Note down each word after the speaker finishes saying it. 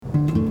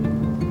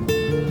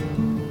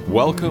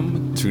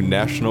Welcome to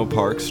National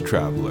Parks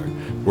Traveler,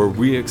 where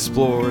we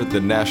explore the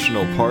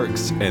national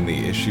parks and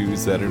the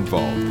issues that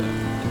involve them.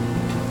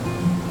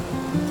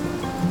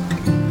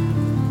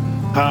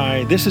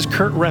 Hi, this is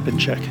Kurt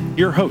Repenchek,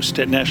 your host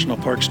at National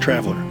Parks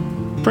Traveler.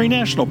 For a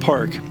national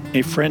park,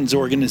 a friends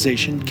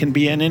organization can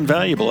be an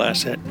invaluable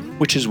asset,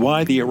 which is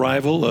why the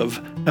arrival of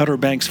Outer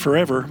Banks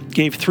Forever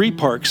gave 3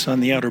 parks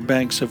on the Outer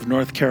Banks of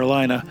North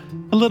Carolina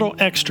a little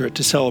extra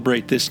to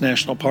celebrate this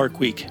National Park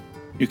Week.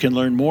 You can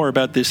learn more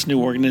about this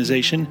new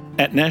organization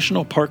at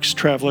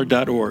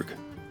nationalparkstraveler.org.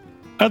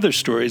 Other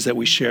stories that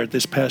we shared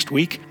this past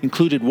week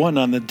included one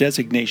on the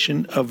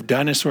designation of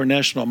Dinosaur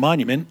National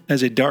Monument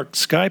as a dark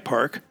sky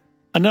park,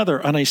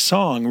 another on a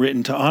song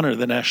written to honor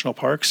the national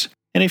parks,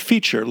 and a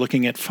feature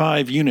looking at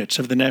 5 units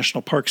of the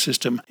national park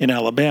system in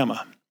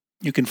Alabama.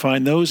 You can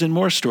find those and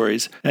more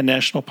stories at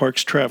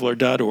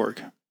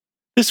nationalparkstraveler.org.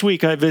 This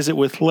week I visit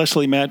with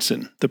Leslie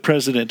Matson, the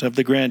president of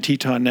the Grand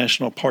Teton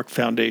National Park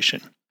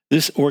Foundation.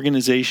 This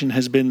organization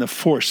has been the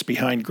force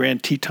behind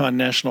Grand Teton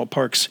National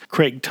Park's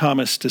Craig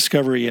Thomas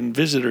Discovery and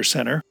Visitor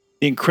Center,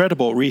 the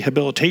incredible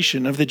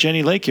rehabilitation of the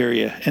Jenny Lake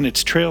area and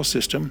its trail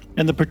system,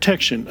 and the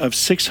protection of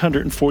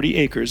 640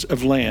 acres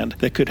of land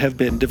that could have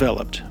been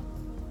developed.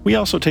 We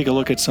also take a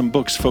look at some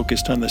books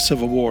focused on the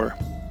Civil War,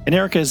 and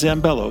Erica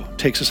Zambello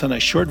takes us on a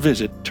short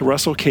visit to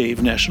Russell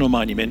Cave National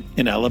Monument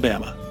in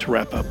Alabama to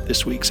wrap up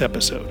this week's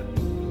episode.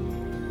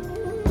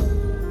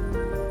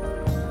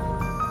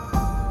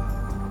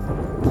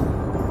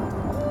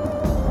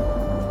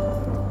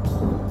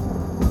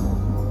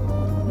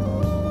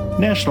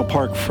 National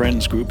Park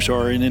Friends groups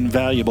are an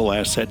invaluable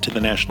asset to the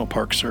National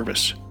Park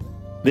Service.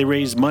 They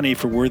raise money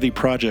for worthy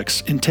projects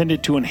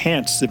intended to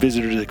enhance the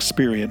visitor's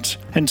experience,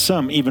 and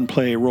some even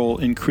play a role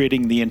in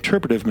creating the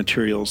interpretive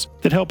materials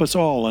that help us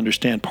all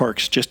understand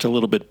parks just a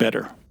little bit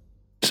better.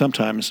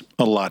 Sometimes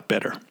a lot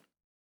better.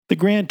 The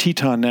Grand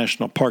Teton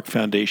National Park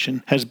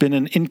Foundation has been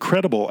an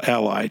incredible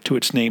ally to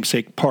its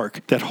namesake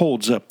park that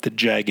holds up the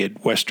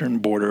jagged western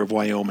border of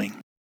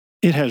Wyoming.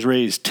 It has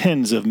raised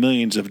tens of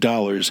millions of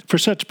dollars for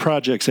such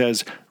projects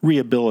as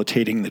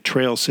rehabilitating the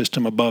trail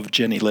system above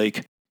Jenny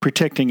Lake,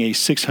 protecting a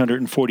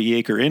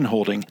 640-acre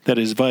inholding that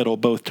is vital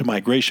both to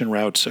migration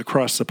routes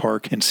across the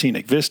park and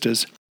scenic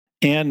vistas,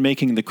 and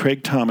making the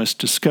Craig Thomas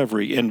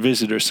Discovery and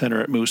Visitor Center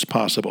at Moose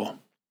possible,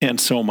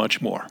 and so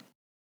much more.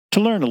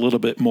 To learn a little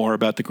bit more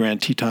about the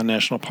Grand Teton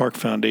National Park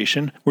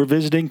Foundation, we're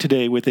visiting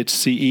today with its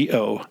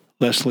CEO,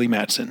 Leslie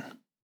Matson.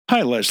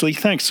 Hi, Leslie.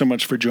 Thanks so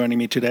much for joining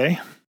me today.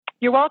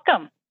 You're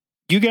welcome.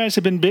 You guys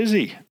have been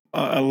busy.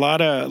 A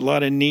lot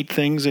of neat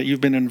things that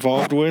you've been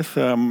involved with.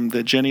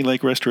 The Jenny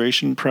Lake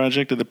Restoration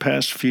Project of the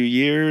past few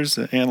years,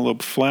 the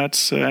Antelope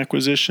Flats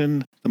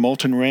acquisition, the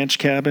Moulton Ranch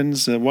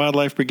cabins, the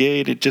Wildlife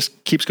Brigade. It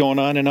just keeps going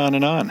on and on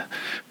and on.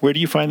 Where do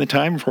you find the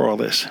time for all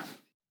this?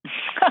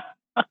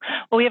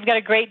 Well, we've got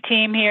a great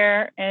team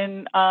here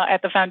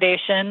at the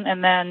foundation,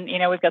 and then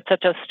we've got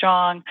such a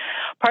strong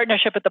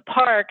partnership with the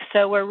park,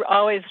 so we're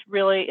always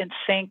really in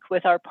sync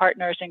with our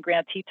partners in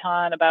Grand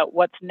Teton about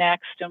what's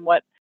next and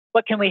what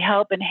can we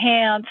help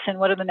enhance and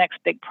what are the next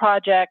big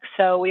projects.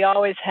 So we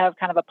always have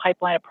kind of a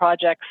pipeline of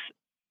projects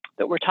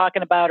that we're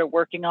talking about or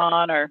working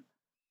on or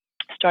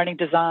starting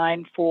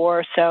design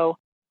for. So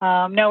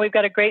no, we've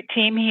got a great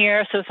team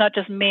here. So it's not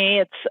just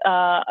me. It's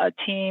a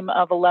team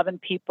of 11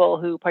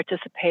 people who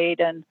participate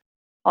in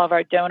all of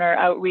our donor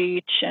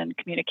outreach and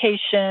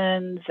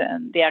communications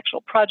and the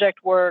actual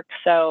project work.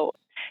 So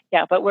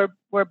yeah, but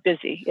we're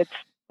busy. It's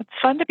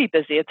fun to be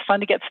busy. It's fun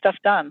to get stuff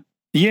done.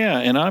 Yeah,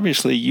 and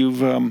obviously you've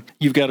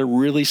got a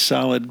really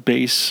solid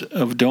base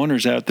of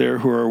donors out there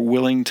who are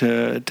willing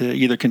to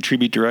either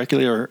contribute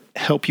directly or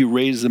help you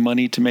raise the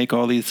money to make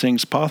all these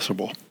things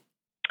possible.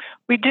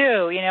 We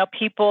do.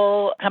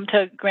 People come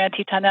to Grand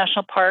Teton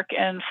National Park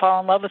and fall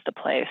in love with the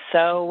place.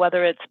 So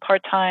whether it's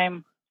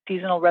part-time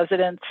seasonal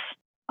residents,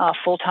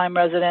 full-time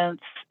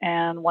residents,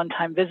 and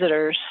one-time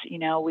visitors,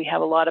 we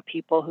have a lot of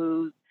people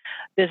who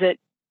visit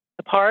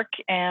the park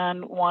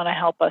and want to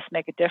help us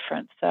make a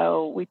difference.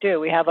 So we do.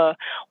 We have a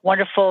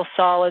wonderful,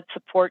 solid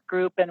support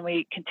group, and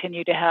we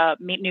continue to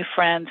meet new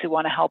friends who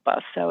want to help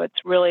us. So it's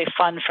really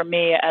fun for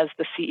me as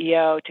the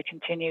CEO to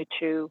continue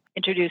to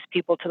introduce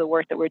people to the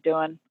work that we're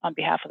doing on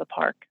behalf of the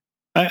park.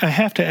 I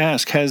have to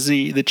ask, has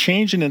the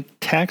change in the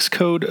tax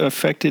code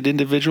affected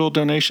individual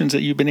donations that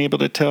you've been able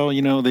to tell?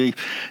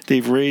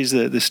 They've raised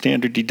the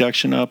standard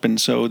deduction up, and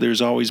so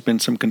there's always been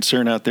some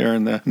concern out there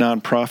in the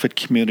nonprofit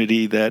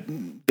community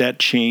that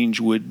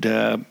change would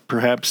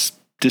perhaps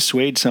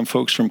dissuade some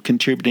folks from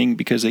contributing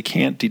because they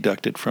can't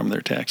deduct it from their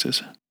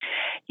taxes.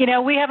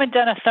 We haven't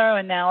done a thorough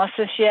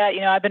analysis yet.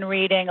 I've been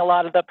reading a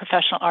lot of the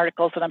professional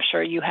articles, and I'm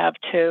sure you have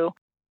too.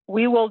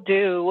 We will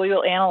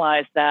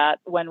analyze that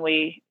when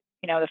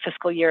the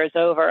fiscal year is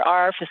over.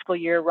 Our fiscal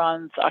year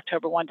runs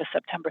October 1 to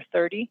September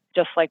 30,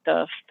 just like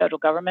the federal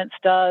government's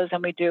does.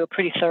 And we do a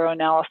pretty thorough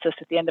analysis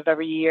at the end of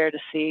every year to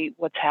see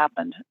what's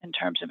happened in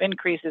terms of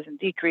increases and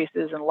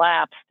decreases and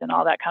lapsed and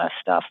all that kind of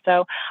stuff.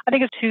 So I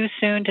think it's too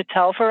soon to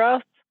tell for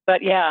us.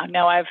 But yeah,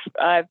 no,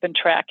 I've been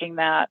tracking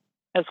that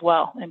as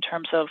well in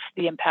terms of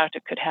the impact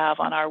it could have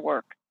on our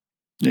work.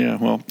 Yeah,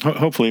 well,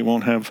 hopefully it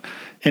won't have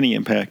any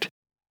impact.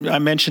 I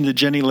mentioned the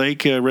Jenny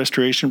Lake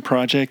restoration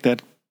project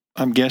that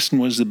I'm guessing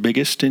was the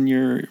biggest in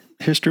your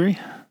history.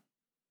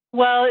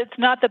 Well, it's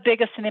not the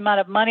biggest in the amount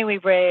of money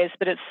we've raised,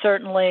 but it's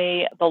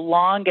certainly the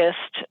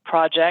longest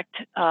project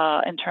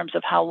in terms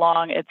of how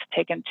long it's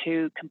taken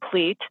to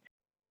complete,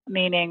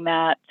 meaning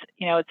that,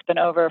 it's been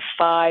over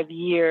 5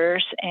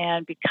 years.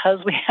 And because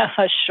we have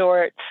a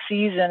short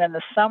season in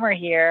the summer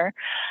here,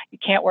 you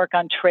can't work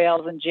on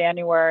trails in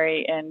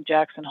January in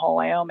Jackson Hole,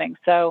 Wyoming.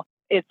 So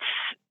it's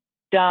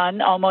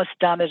done, almost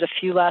done. There's a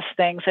few last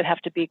things that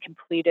have to be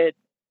completed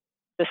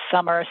this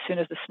summer as soon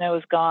as the snow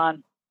is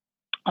gone.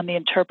 On the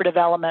interpretive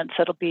elements,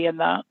 it'll be in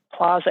the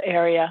plaza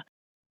area.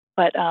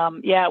 But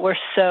we're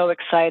so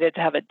excited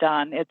to have it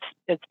done.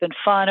 It's been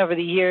fun over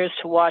the years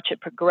to watch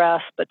it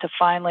progress, but to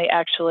finally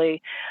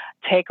actually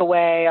take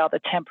away all the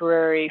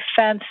temporary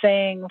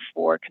fencing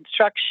for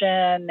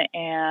construction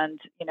and,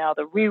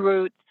 the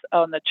reroutes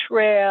on the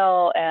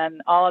trail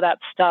and all of that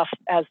stuff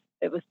as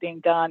it was being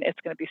done, it's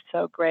going to be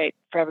so great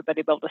for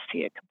everybody to be able to see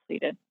it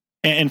completed.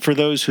 And for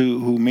those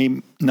who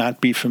may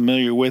not be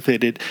familiar with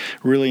it, it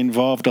really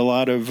involved a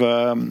lot of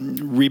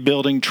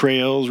rebuilding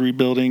trails,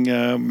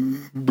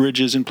 rebuilding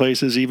bridges in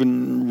places,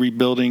 even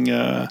rebuilding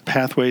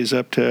pathways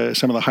up to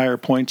some of the higher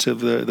points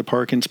of the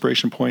park,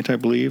 Inspiration Point, I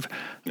believe.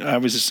 I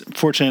was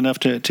fortunate enough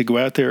to go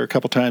out there a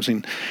couple times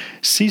and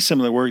see some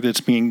of the work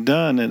that's being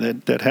done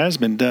and that has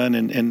been done.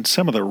 And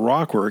some of the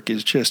rock work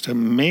is just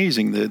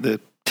amazing. The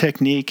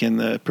technique and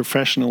the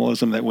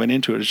professionalism that went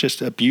into it is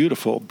just a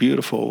beautiful,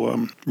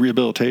 beautiful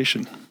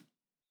rehabilitation.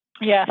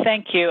 Yeah,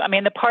 thank you. I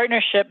mean, the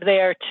partnership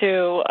there,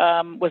 too,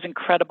 was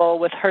incredible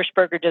with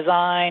Hirschberger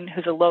Design,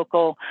 who's a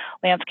local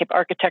landscape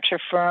architecture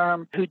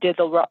firm who did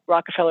the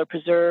Rockefeller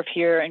Preserve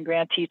here in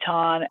Grand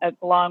Teton,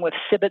 along with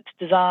Sibbets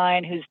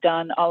Design, who's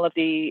done all of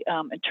the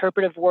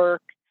interpretive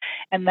work,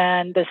 and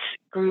then this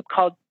group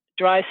called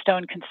Dry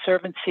Stone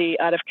Conservancy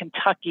out of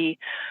Kentucky,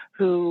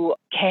 who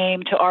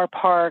came to our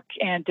park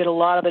and did a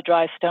lot of the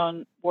dry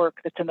stone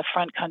work that's in the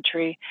front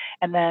country,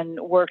 and then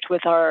worked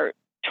with our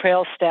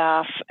trail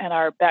staff and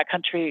our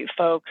backcountry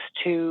folks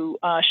to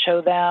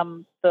show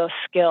them the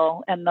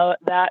skill. And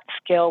that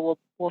skill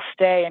will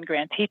stay in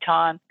Grand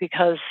Teton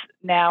because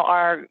now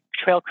our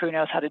trail crew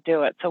knows how to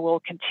do it. So we'll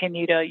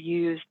continue to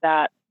use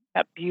that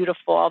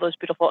all those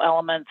beautiful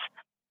elements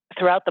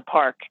throughout the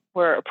park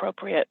where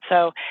appropriate.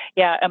 So,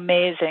 yeah,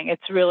 amazing.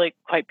 It's really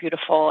quite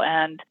beautiful.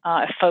 And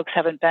if folks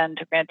haven't been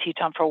to Grand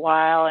Teton for a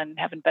while and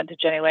haven't been to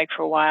Jenny Lake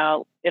for a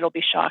while, it'll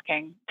be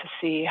shocking to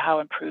see how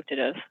improved it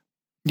is.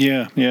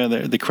 Yeah,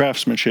 the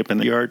craftsmanship and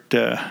the art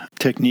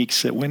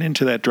techniques that went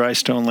into that dry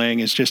stone laying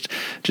is just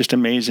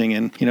amazing.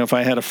 And, if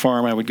I had a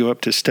farm, I would go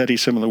up to study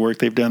some of the work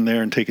they've done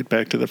there and take it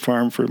back to the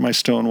farm for my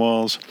stone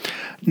walls.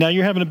 Now,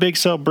 you're having a big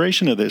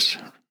celebration of this,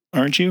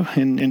 aren't you,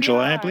 in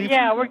July, I believe?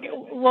 Yeah,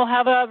 we'll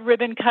have a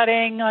ribbon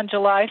cutting on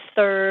July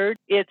 3rd.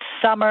 It's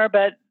summer,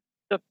 but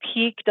the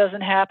peak doesn't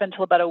happen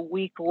until about a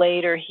week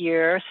later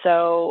here.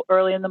 So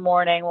early in the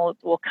morning,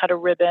 we'll cut a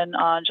ribbon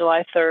on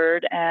July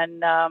 3rd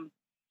and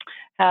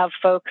have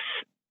folks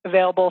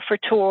available for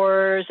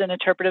tours and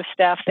interpretive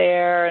staff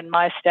there and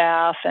my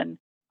staff. And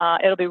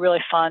it'll be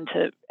really fun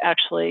to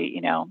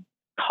actually,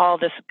 call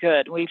this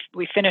good. We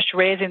finished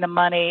raising the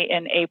money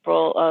in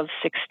April of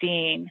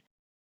 2016.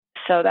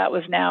 So that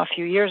was now a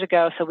few years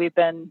ago. So we've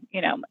been,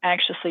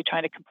 anxiously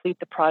trying to complete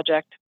the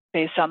project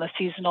based on the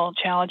seasonal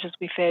challenges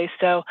we face.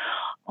 So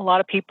a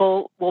lot of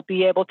people will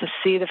be able to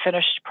see the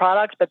finished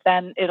product, but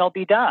then it'll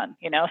be done,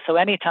 So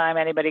anytime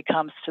anybody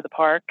comes to the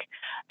park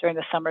during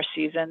the summer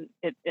season,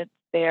 it's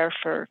there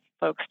for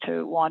folks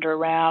to wander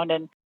around.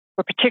 And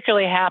we're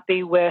particularly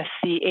happy with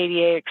the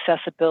ADA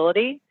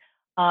accessibility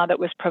that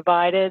was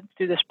provided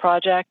through this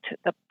project.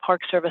 The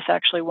Park Service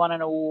actually won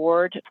an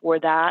award for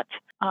that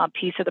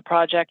piece of the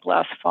project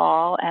last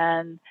fall,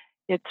 and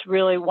it's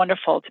really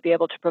wonderful to be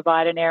able to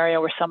provide an area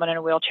where someone in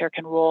a wheelchair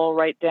can roll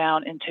right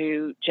down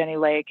into Jenny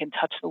Lake and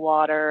touch the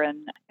water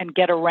and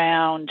get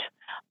around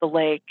the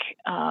lake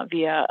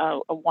via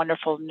a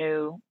wonderful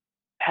new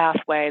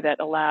pathway that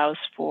allows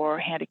for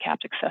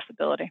handicapped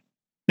accessibility.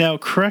 Now,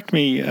 correct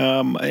me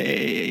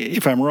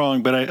if I'm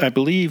wrong, but I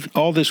believe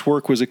all this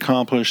work was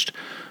accomplished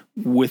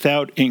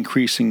without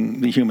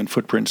increasing the human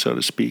footprint, so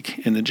to speak,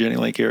 in the Jenny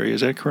Lake area.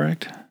 Is that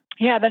correct?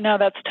 Yeah, no,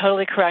 that's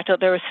totally correct.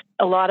 There was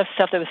a lot of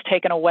stuff that was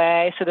taken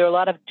away. So there were a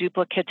lot of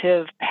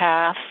duplicative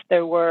paths.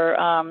 There were,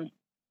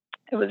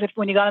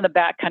 when you got in the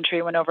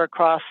backcountry, went over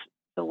across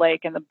the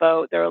lake in the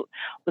boat, there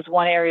was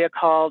one area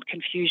called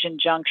Confusion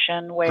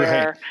Junction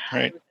where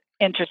right.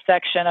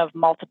 Intersection of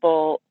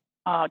multiple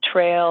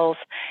trails,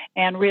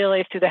 and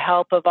really through the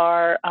help of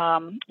our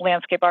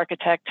landscape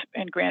architect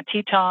in Grand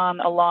Teton,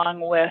 along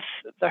with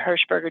the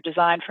Hirschberger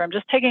Design firm,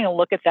 just taking a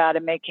look at that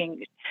and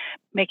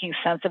making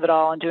sense of it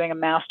all and doing a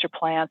master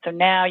plan. So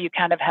now you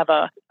kind of have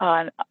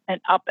an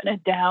up and a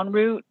down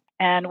route.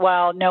 And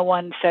while no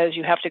one says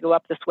you have to go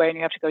up this way and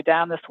you have to go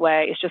down this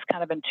way, it's just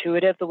kind of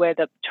intuitive the way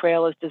the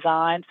trail is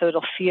designed. So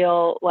it'll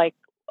feel like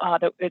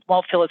it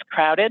won't feel as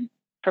crowded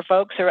for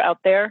folks who are out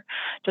there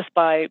just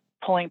by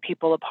pulling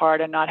people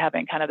apart and not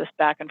having kind of this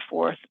back and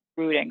forth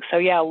routing. So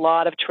yeah, a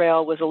lot of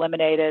trail was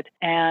eliminated,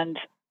 and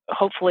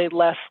hopefully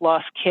less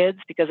lost kids,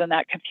 because in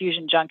that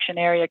confusion junction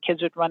area,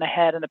 kids would run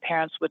ahead and the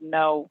parents would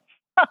know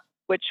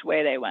which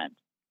way they went.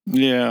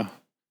 Yeah,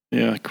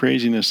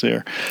 craziness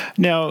there.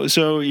 Now,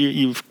 so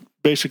you've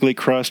basically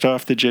crossed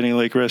off the Jenny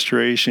Lake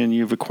restoration.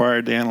 You've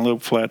acquired the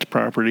Antelope Flats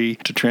property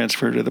to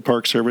transfer to the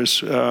Park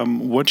Service.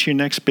 What's your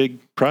next big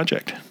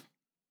project?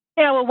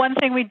 Yeah, well, one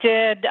thing we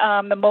did,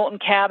 the Molten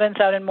Cabins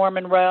out in Moore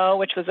Monroe,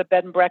 which was a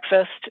bed and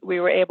breakfast, we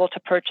were able to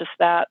purchase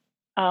that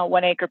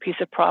 1 acre piece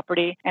of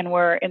property, and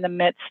we're in the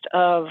midst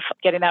of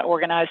getting that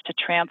organized to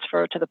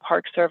transfer to the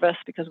Park Service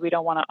because we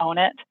don't want to own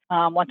it.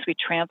 Once we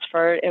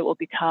transfer it, will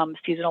become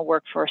seasonal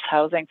workforce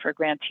housing for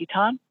Grand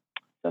Teton.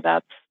 So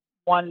that's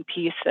one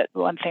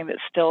thing that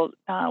still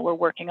we're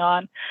working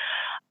on.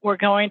 We're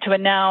going to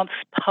announce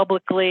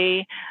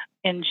publicly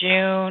in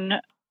June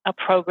a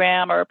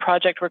program or a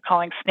project we're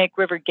calling Snake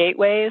River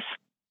Gateways.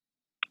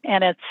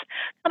 And it's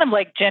kind of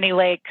like Jenny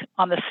Lake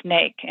on the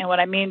Snake. And what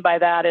I mean by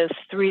that is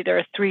there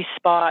are 3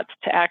 spots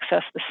to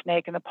access the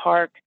Snake in the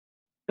park: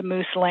 the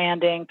Moose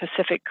Landing,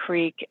 Pacific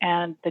Creek,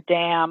 and the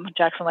dam,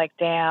 Jackson Lake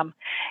Dam.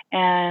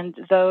 And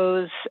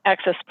those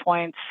access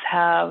points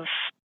have,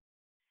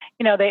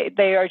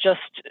 they are just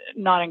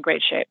not in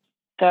great shape.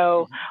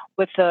 So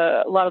with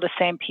a lot of the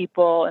same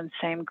people and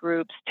same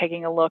groups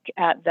taking a look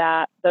at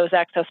those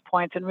access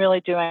points and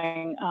really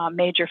doing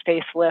major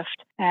facelift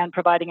and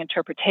providing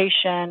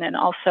interpretation, and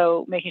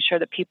also making sure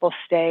that people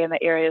stay in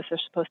the areas they're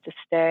supposed to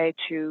stay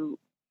to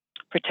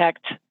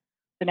protect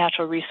the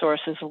natural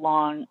resources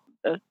along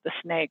the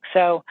Snake.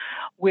 So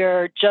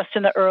we're just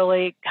in the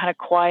early kind of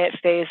quiet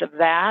phase of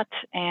that,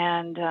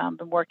 and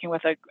been working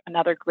with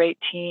another great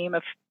team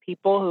of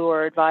people who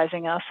are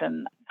advising us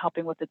and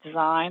helping with the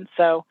design.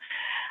 So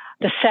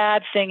the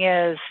sad thing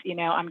is,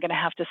 I'm going to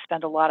have to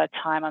spend a lot of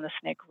time on the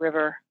Snake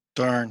River.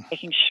 Darn.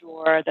 Making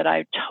sure that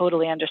I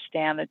totally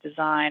understand the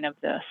design of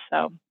this.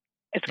 So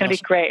it's going to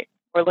be great.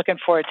 We're looking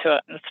forward to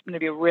it. It's going to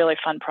be a really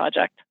fun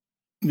project.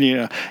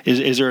 Yeah.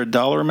 Is there a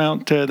dollar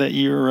amount that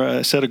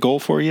you're set a goal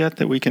for yet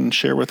that we can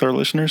share with our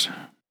listeners?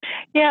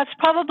 Yeah, it's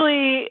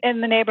probably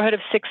in the neighborhood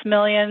of $6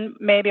 million,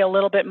 maybe a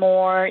little bit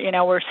more.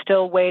 We're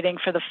still waiting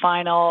for the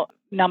final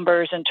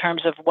numbers in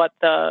terms of what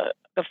the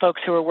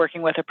folks who are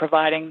working with are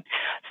providing.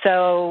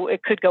 So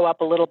it could go up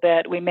a little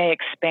bit. We may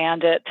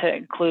expand it to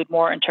include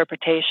more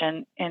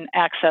interpretation in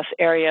access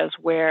areas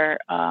where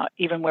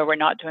we're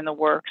not doing the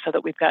work, so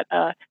that we've got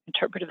an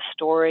interpretive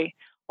story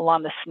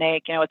along the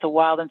Snake. It's a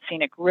wild and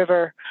scenic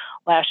river.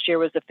 Last year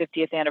was the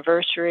 50th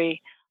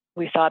anniversary.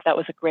 We thought that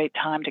was a great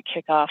time to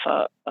kick off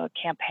a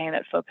campaign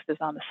that focuses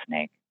on the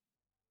Snake.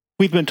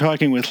 We've been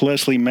talking with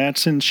Leslie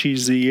Mattson.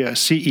 She's the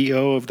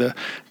CEO of the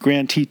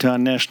Grand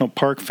Teton National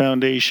Park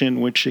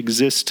Foundation, which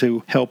exists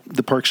to help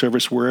the Park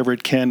Service wherever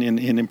it can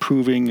in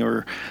improving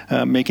or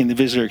making the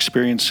visitor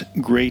experience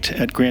great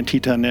at Grand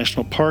Teton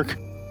National Park.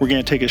 We're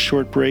going to take a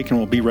short break, and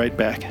we'll be right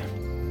back.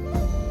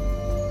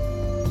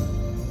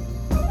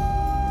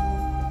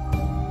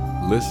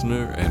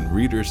 Listener and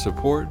reader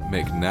support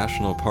make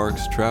National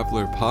Parks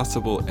Traveler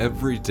possible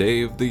every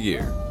day of the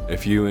year.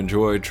 If you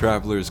enjoy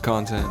Traveler's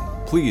content,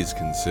 please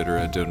consider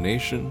a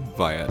donation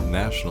via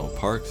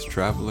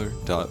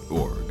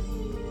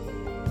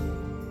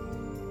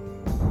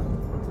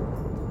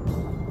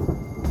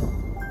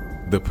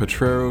nationalparkstraveler.org. The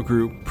Potrero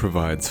Group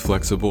provides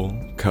flexible,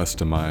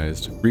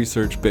 customized,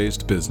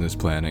 research-based business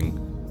planning,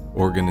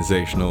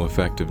 organizational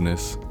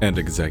effectiveness, and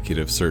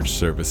executive search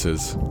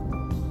services.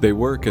 They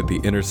work at the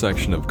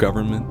intersection of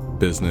government,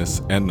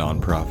 business, and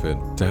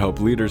nonprofit to help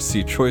leaders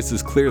see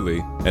choices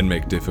clearly and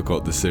make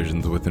difficult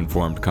decisions with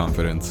informed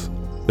confidence.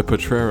 The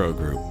Potrero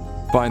Group.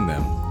 Find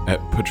them at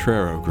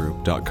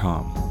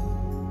potrerogroup.com.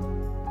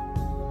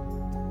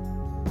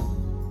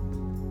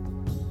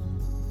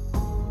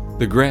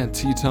 The Grand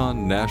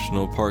Teton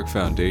National Park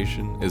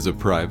Foundation is a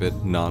private,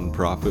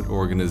 nonprofit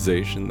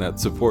organization that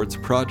supports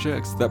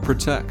projects that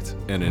protect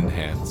and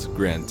enhance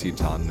Grand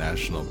Teton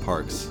National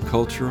Park's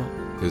cultural,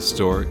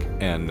 historic,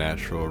 and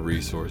natural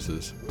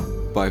resources.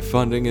 By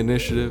funding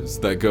initiatives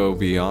that go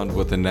beyond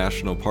what the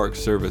National Park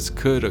Service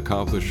could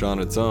accomplish on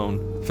its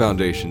own,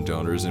 Foundation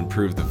donors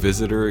improve the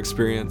visitor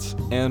experience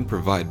and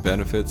provide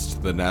benefits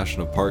to the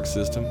National Park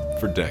System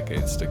for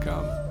decades to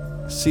come.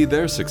 See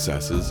their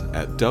successes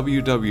at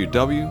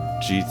www.gtnpf.org.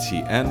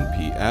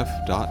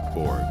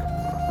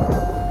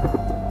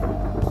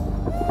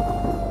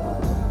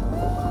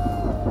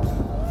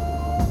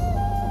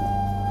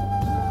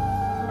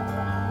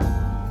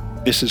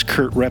 This is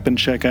Kurt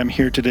Repenchek. I'm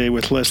here today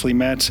with Leslie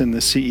Mattson, the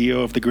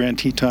CEO of the Grand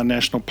Teton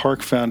National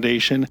Park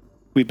Foundation.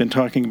 We've been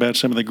talking about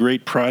some of the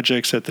great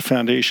projects that the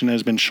foundation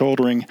has been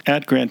shouldering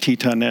at Grand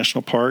Teton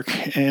National Park.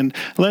 And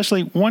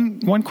Leslie,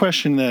 one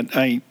question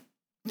that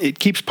it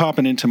keeps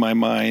popping into my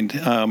mind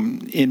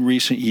in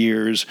recent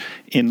years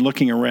in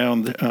looking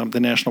around the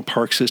national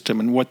park system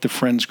and what the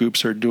Friends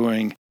groups are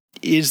doing.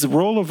 Is the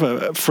role of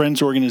a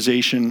Friends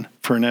organization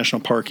for a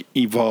national park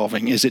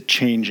evolving? Is it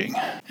changing?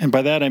 And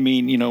by that I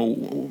mean,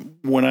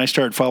 when I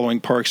started following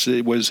parks,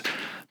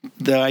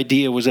 the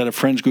idea was that a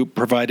Friends group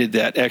provided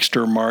that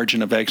extra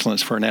margin of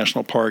excellence for a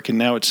national park, and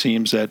now it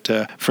seems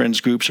that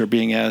Friends groups are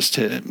being asked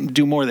to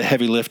do more of the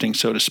heavy lifting,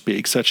 so to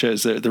speak, such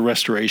as the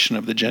restoration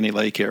of the Jenny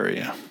Lake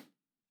area.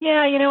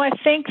 Yeah, I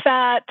think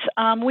that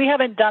we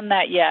haven't done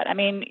that yet. I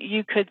mean,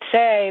 you could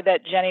say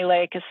that Jenny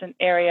Lake is an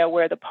area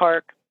where the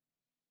park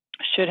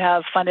should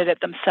have funded it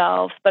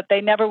themselves, but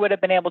they never would have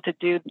been able to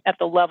do at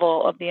the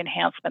level of the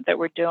enhancement that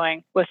we're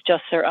doing with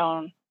just their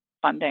own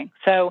funding.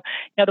 So,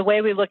 the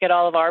way we look at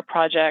all of our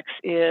projects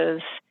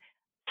is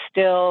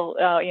still,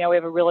 we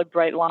have a really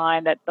bright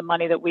line that the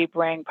money that we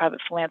bring,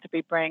 private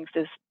philanthropy brings,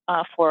 is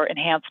for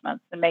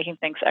enhancements and making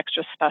things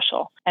extra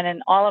special. And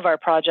in all of our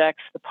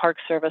projects, the Park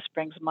Service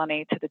brings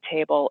money to the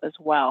table as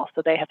well,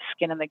 so they have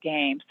skin in the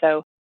game.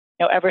 So,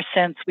 ever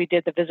since we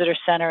did the visitor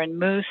center in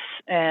Moose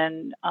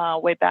and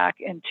way back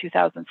in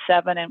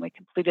 2007, and we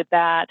completed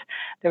that,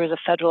 there was a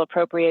federal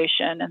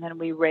appropriation, and then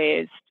we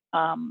raised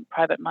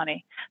private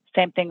money.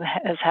 Same thing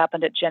has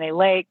happened at Jenny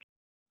Lake.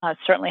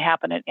 Certainly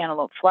happened at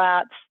Antelope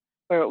Flats,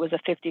 where it was a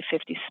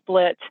 50-50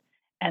 split.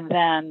 And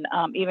then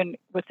even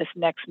with this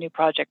next new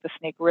project, the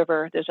Snake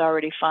River, there's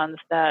already funds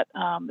that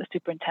the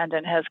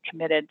superintendent has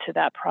committed to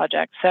that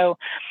project. So,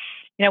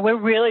 we're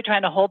really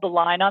trying to hold the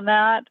line on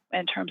that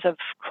in terms of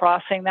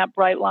crossing that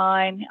bright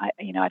line.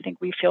 I think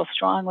we feel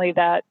strongly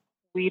that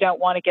we don't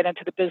want to get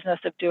into the business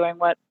of doing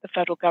what the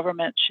federal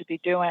government should be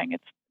doing.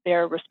 It's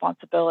their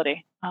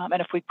responsibility.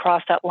 And if we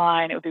cross that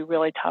line, it would be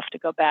really tough to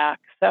go back.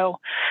 So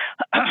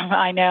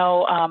I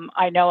know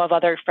of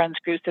other Friends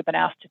groups that have been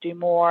asked to do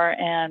more,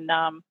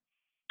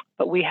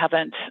 but we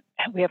haven't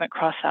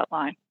crossed that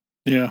line.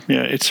 Yeah,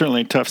 it's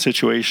certainly a tough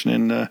situation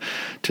in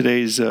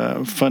today's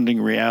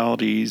funding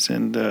realities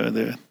and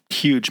the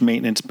huge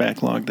maintenance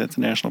backlog that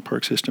the National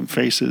Park System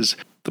faces.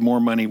 The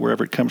more money,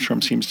 wherever it comes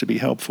from, seems to be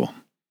helpful.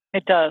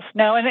 It does.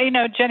 No,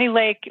 and Jenny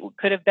Lake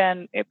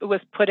it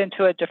was put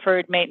into a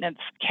deferred maintenance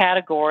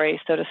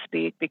category, so to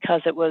speak,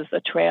 because it was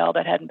a trail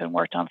that hadn't been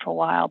worked on for a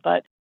while.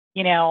 But,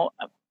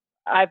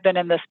 I've been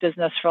in this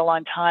business for a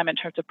long time in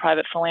terms of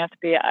private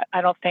philanthropy.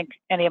 I don't think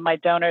any of my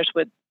donors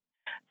would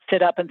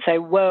sit up and say,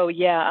 whoa,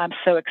 yeah, I'm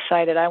so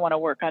excited. I want to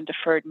work on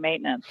deferred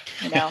maintenance.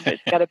 There's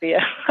got to be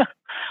a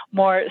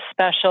more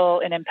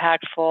special and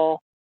impactful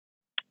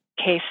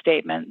case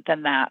statement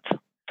than that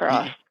for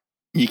us.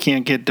 You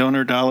can't get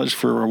donor dollars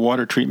for a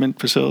water treatment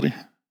facility?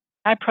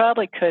 I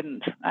probably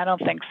couldn't. I don't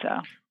think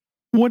so.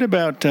 What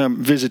about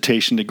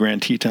visitation to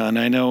Grand Teton?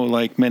 I know,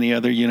 like many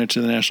other units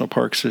of the National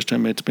Park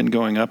System, it's been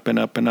going up and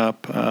up and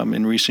up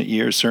in recent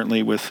years,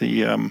 certainly with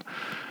the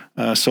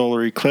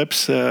solar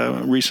eclipse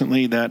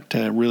recently that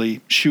really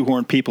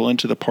shoehorned people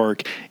into the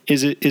park.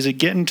 Is it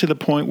getting to the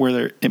point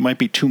where it might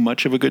be too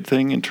much of a good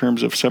thing in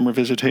terms of summer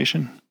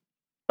visitation?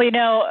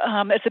 Well,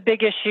 it's a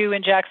big issue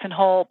in Jackson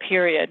Hole,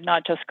 period,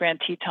 not just Grand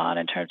Teton,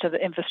 in terms of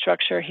the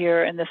infrastructure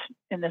here in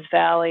this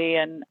valley,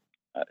 and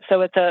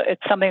so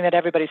it's something that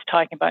everybody's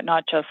talking about,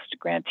 not just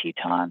Grand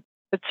Teton.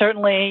 But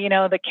certainly,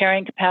 the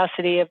carrying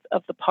capacity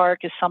of the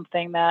park is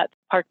something that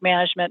park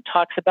management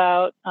talks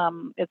about.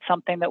 It's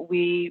something that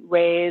we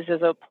raise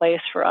as a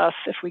place for us.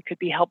 If we could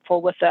be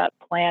helpful with that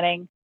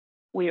planning,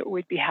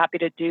 we'd be happy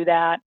to do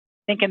that.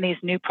 I think in these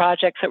new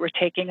projects that we're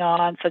taking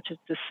on, such as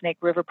the Snake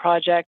River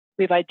project,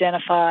 we've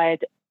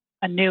identified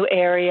a new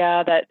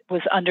area that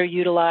was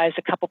underutilized,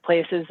 a couple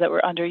places that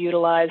were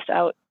underutilized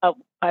out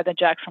by the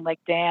Jackson Lake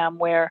Dam,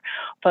 where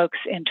folks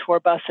in tour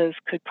buses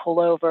could pull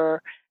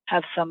over,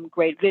 have some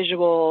great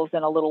visuals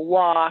and a little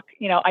walk,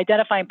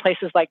 identifying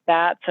places like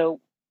that so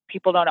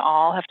people don't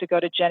all have to go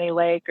to Jenny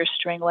Lake or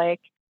String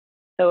Lake.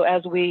 So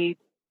as we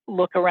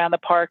look around the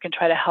park and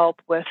try to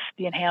help with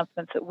the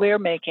enhancements that we're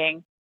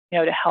making,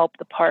 to help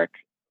the park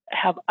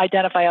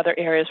identify other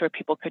areas where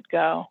people could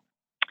go.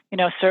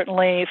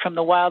 Certainly from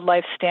the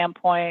wildlife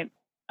standpoint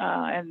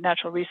and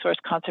natural resource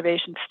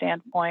conservation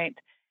standpoint,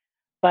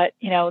 but,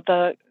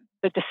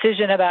 the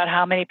decision about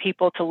how many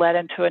people to let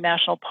into a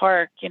national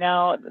park,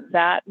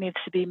 that needs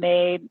to be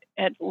made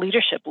at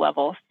leadership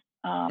levels.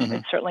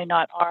 It's certainly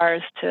not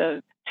ours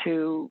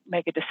to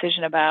make a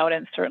decision about,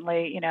 and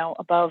certainly,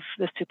 above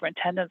the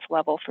superintendent's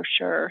level for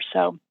sure.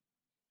 So,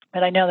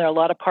 but I know there are a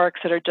lot of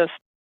parks that are just,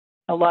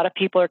 a lot of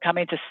people are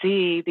coming to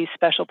see these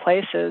special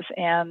places,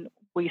 and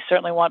we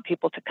certainly want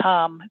people to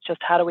come. It's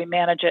just how do we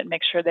manage it and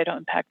make sure they don't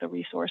impact the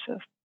resources?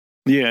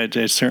 Yeah,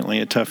 it's certainly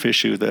a tough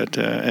issue that,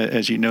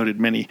 as you noted,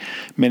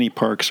 many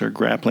parks are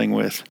grappling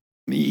with.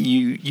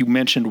 You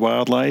mentioned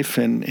wildlife,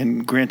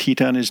 and Grand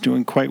Teton is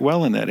doing quite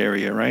well in that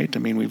area, right? I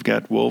mean, we've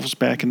got wolves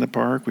back in the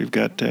park. We've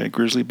got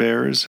grizzly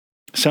bears.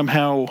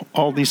 Somehow,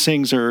 all these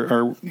things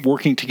are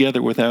working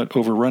together without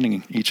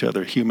overrunning each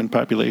other, human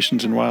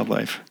populations and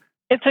wildlife.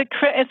 It's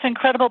an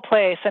incredible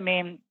place. I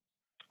mean,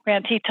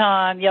 Grand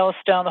Teton,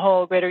 Yellowstone, the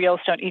whole greater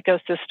Yellowstone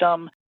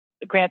ecosystem.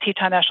 The Grand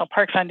Teton National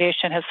Park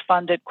Foundation has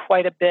funded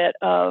quite a bit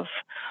of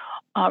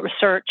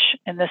research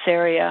in this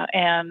area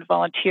and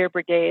volunteer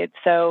brigades.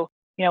 So,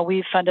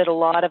 we've funded a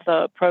lot of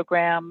the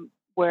program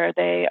where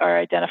they are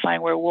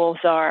identifying where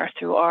wolves are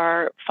through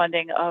our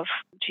funding of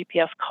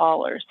GPS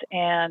collars,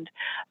 and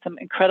some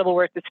incredible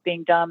work that's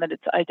being done that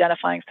it's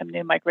identifying some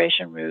new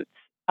migration routes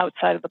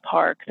outside of the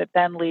park that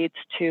then leads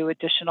to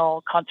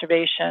additional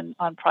conservation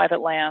on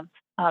private lands,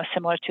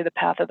 similar to the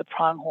path of the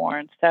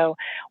pronghorn. So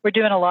we're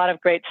doing a lot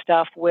of great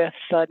stuff with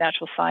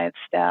natural science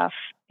staff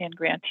in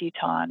Grand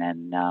Teton,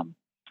 and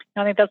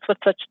I think that's what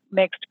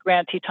makes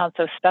Grand Teton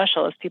so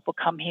special is people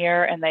come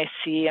here and they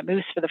see a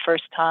moose for the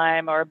first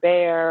time, or a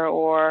bear,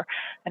 or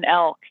an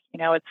elk.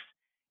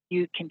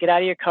 You can get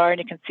out of your car and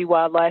you can see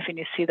wildlife and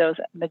you see those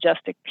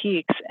majestic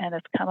peaks, and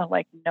it's kind of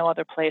like no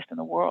other place in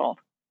the world.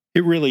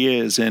 It really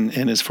is. And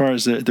as far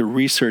as the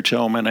research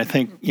element, I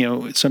think,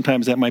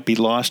 sometimes that might be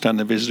lost on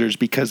the visitors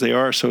because they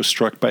are so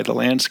struck by the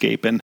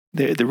landscape. And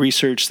the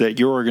research that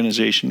your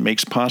organization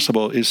makes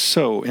possible is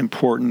so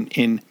important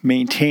in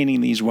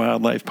maintaining these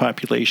wildlife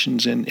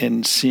populations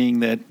and seeing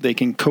that they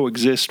can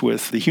coexist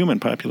with the human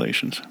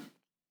populations.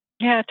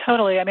 Yeah,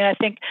 totally. I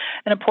think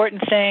an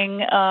important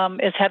thing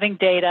is having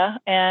data.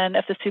 And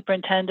if the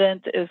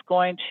superintendent is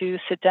going to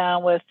sit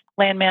down with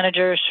land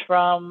managers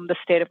from the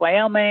state of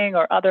Wyoming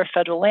or other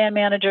federal land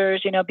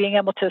managers, being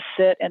able to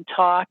sit and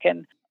talk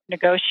and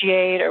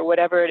negotiate or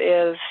whatever it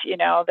is,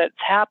 that's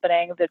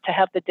happening, that to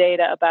have the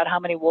data about how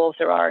many wolves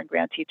there are in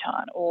Grand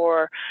Teton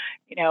or,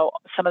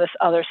 some of this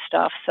other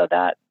stuff so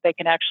that they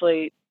can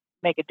actually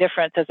make a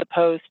difference as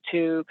opposed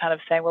to kind of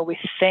saying, well, we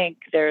think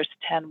there's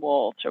 10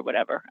 wolves or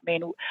whatever. I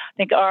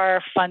think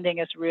our funding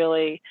is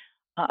really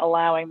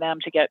allowing them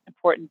to get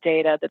important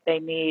data that they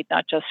need,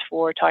 not just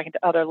for talking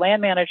to other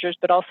land managers,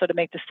 but also to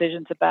make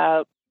decisions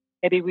about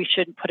maybe we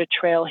shouldn't put a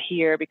trail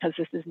here because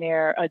this is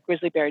near a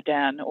grizzly bear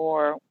den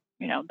or,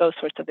 those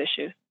sorts of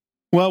issues.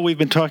 Well, we've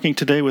been talking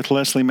today with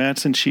Leslie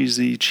Matson. She's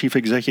the Chief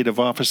Executive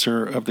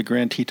Officer of the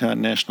Grand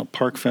Teton National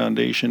Park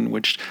Foundation,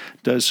 which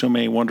does so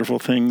many wonderful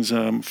things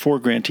for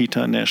Grand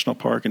Teton National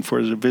Park and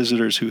for the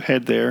visitors who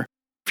head there.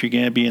 If you're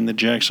going to be in the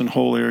Jackson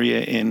Hole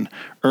area in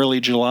early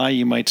July,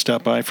 you might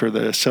stop by for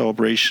the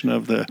celebration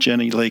of the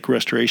Jenny Lake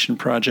Restoration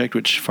Project,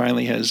 which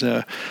finally has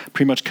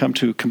pretty much come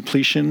to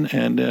completion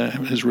and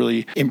has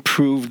really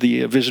improved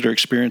the visitor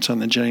experience on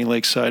the Jenny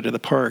Lake side of the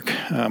park.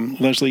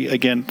 Leslie,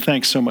 again,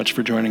 thanks so much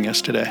for joining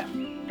us today.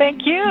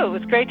 Thank you. It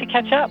was great to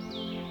catch up.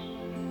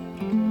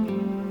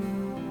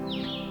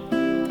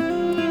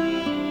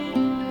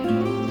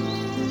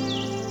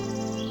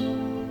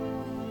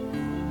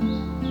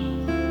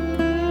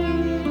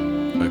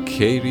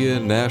 Acadia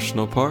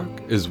National Park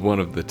is one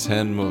of the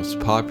 10 most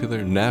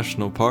popular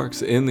national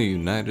parks in the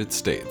United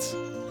States.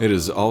 It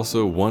is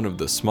also one of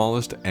the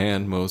smallest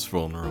and most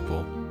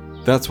vulnerable.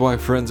 That's why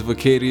Friends of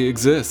Acadia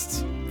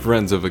exists.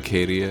 Friends of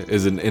Acadia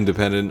is an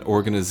independent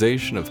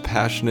organization of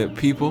passionate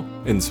people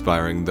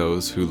inspiring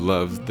those who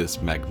love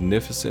this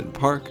magnificent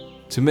park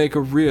to make a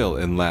real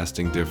and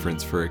lasting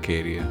difference for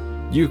Acadia.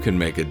 You can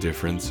make a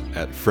difference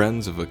at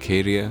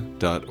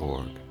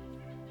friendsofacadia.org.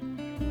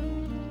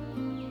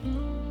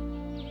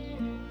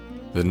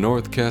 The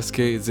North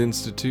Cascades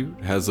Institute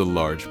has a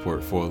large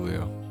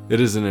portfolio.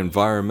 It is an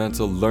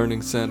environmental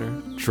learning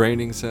center,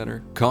 training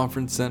center,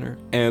 conference center,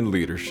 and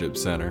leadership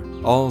center,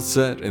 all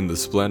set in the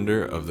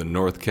splendor of the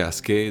North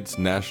Cascades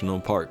National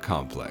Park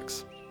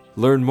Complex.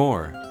 Learn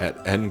more at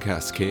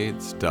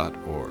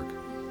ncascades.org.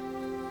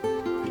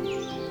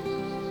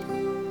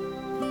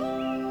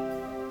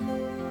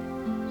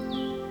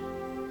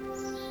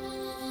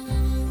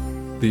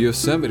 The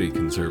Yosemite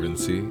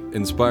Conservancy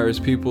inspires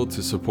people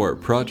to support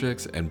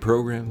projects and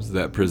programs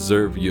that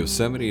preserve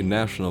Yosemite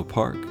National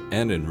Park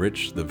and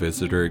enrich the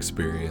visitor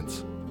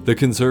experience. The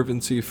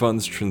Conservancy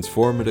funds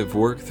transformative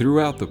work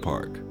throughout the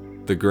park.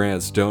 The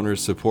grants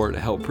donors support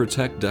help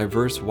protect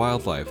diverse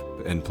wildlife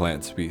and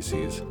plant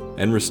species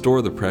and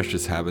restore the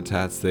precious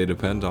habitats they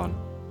depend on.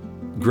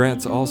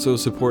 Grants also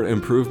support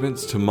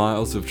improvements to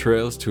miles of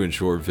trails to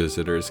ensure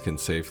visitors can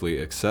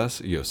safely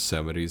access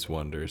Yosemite's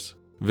wonders.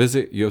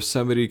 Visit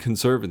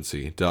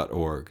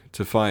yosemiteconservancy.org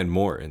to find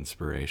more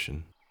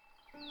inspiration.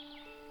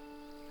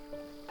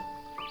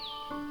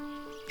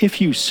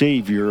 If you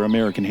savor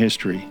American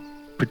history,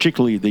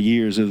 particularly the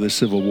years of the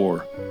Civil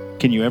War,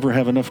 can you ever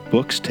have enough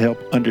books to help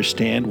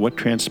understand what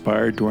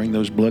transpired during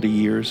those bloody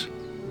years?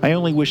 I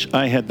only wish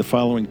I had the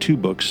following 2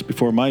 books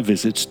before my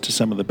visits to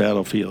some of the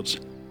battlefields,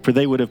 for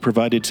they would have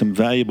provided some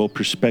valuable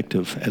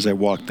perspective as I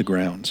walked the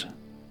grounds.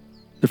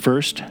 The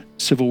first,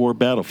 Civil War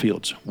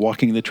Battlefields,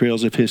 Walking the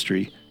Trails of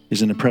History,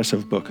 is an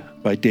impressive book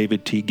by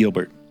David T.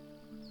 Gilbert.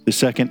 The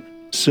second,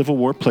 Civil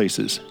War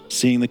Places,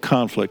 Seeing the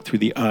Conflict Through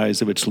the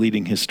Eyes of Its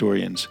Leading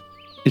Historians.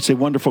 It's a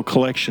wonderful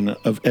collection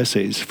of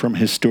essays from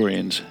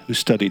historians who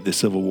studied the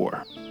Civil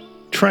War.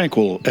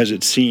 Tranquil as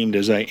it seemed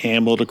as I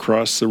ambled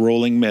across the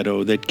rolling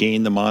meadow that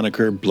gained the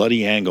moniker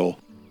Bloody Angle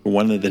for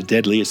one of the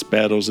deadliest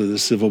battles of the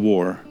Civil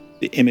War,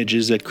 the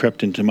images that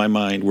crept into my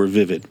mind were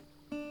vivid.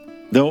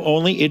 Though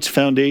only its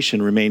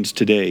foundation remains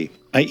today,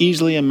 I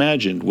easily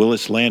imagined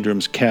Willis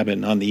Landrum's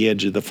cabin on the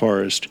edge of the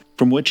forest,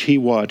 from which he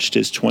watched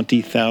as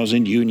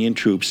 20,000 Union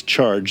troops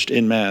charged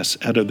en masse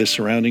out of the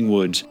surrounding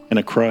woods and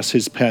across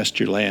his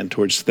pasture land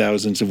towards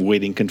thousands of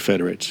waiting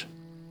Confederates.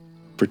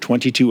 For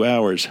 22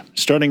 hours,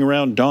 starting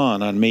around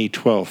dawn on May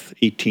 12,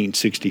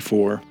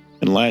 1864,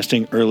 and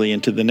lasting early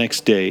into the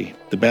next day,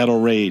 the battle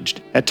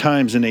raged, at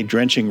times in a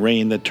drenching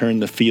rain that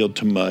turned the field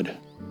to mud.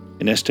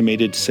 An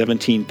estimated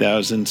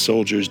 17,000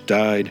 soldiers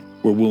died,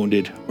 were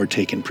wounded, or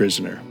taken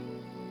prisoner.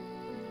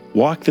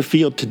 Walk the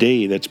field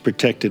today that's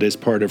protected as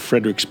part of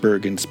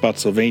Fredericksburg and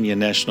Spotsylvania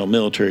National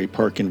Military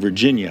Park in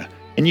Virginia,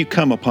 and you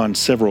come upon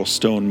several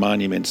stone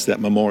monuments that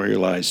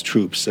memorialize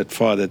troops that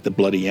fought at the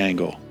Bloody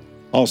Angle.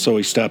 Also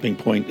a stopping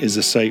point is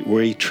the site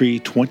where a tree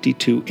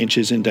 22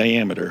 inches in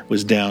diameter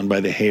was downed by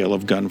the hail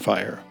of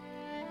gunfire.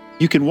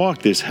 You can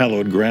walk this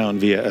hallowed ground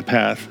via a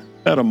path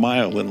about a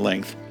mile in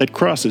length that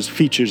crosses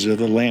features of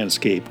the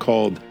landscape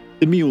called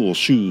the Mule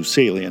Shoe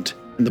Salient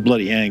and the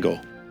Bloody Angle,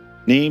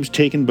 names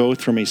taken both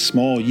from a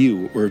small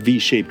U or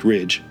V-shaped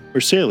ridge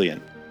or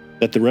salient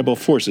that the rebel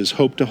forces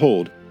hoped to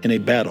hold in a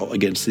battle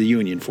against the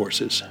Union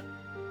forces.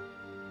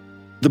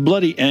 The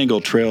Bloody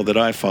Angle Trail that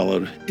I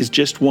followed is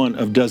just one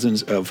of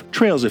dozens of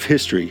trails of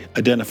history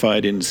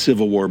identified in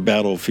Civil War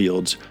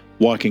battlefields,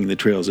 Walking the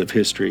Trails of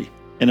History,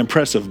 an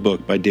impressive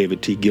book by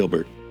David T.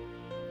 Gilbert.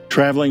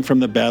 Traveling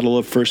from the Battle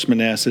of First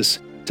Manassas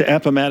to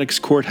Appomattox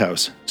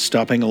Courthouse,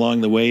 stopping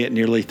along the way at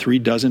nearly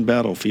 36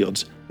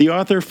 battlefields, the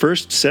author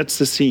first sets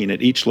the scene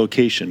at each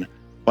location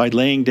by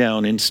laying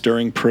down in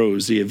stirring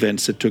prose the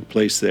events that took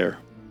place there.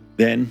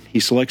 Then he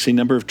selects a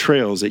number of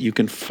trails that you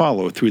can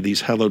follow through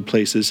these hallowed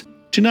places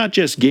to not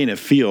just gain a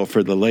feel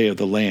for the lay of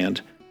the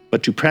land,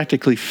 but to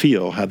practically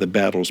feel how the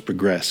battles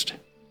progressed.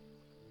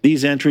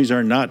 These entries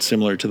are not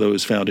similar to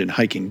those found in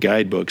hiking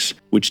guidebooks,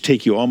 which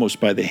take you almost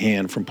by the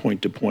hand from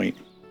point to point.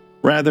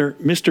 Rather,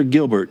 Mr.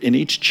 Gilbert in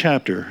each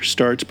chapter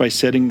starts by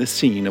setting the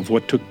scene of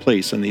what took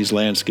place on these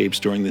landscapes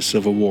during the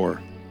Civil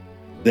War.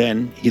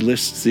 Then he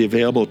lists the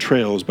available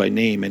trails by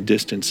name and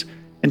distance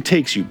and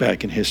takes you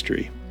back in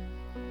history.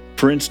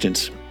 For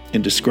instance,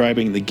 in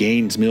describing the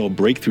Gaines Mill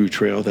Breakthrough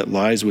Trail that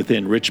lies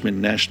within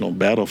Richmond National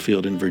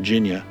Battlefield in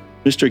Virginia,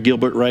 Mr.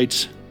 Gilbert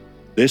writes,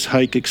 "This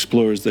hike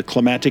explores the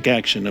climatic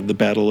action of the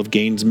Battle of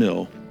Gaines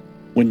Mill,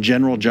 when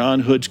General John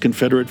Hood's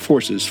Confederate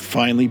forces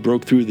finally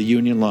broke through the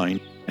Union line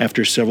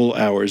after several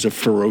hours of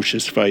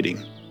ferocious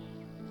fighting."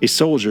 A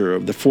soldier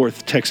of the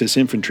 4th Texas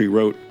Infantry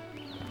wrote,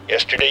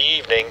 "Yesterday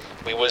evening,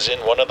 we was in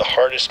one of the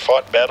hardest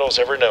fought battles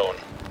ever known.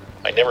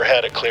 I never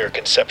had a clear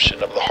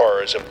conception of the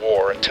horrors of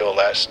war until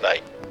last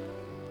night."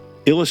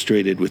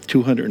 Illustrated with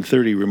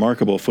 230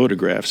 remarkable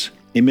photographs,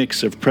 a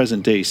mix of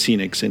present-day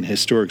scenics and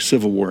historic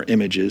Civil War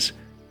images,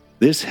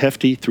 this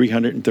hefty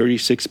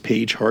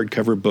 336-page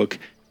hardcover book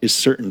is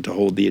certain to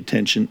hold the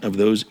attention of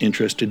those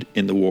interested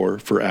in the war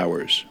for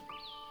hours.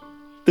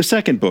 The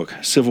second book,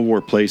 Civil War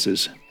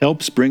Places,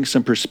 helps bring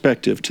some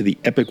perspective to the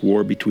epic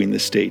war between the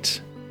states.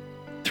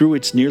 Through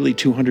its nearly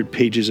 200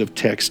 pages of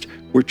text,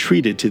 we're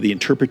treated to the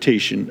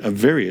interpretation of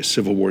various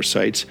Civil War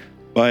sites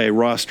by a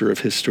roster of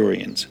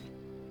historians.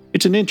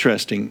 It's an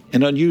interesting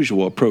and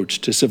unusual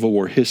approach to Civil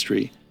War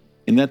history,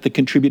 in that the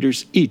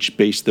contributors each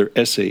based their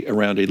essay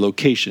around a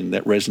location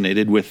that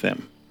resonated with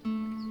them.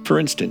 For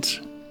instance,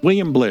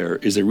 William Blair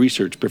is a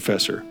research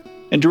professor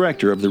and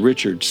director of the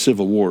Richard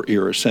Civil War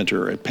Era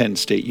Center at Penn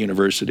State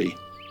University.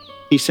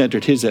 He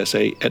centered his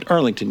essay at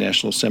Arlington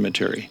National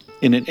Cemetery,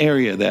 in an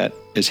area that,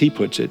 as he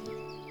puts it,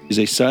 is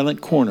a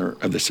silent corner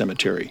of the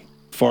cemetery,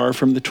 far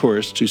from the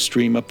tourists who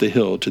stream up the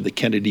hill to the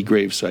Kennedy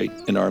gravesite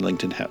in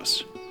Arlington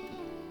House.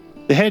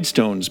 The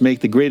headstones make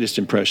the greatest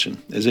impression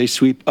as they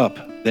sweep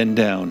up, then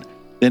down,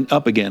 then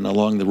up again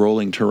along the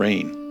rolling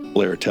terrain,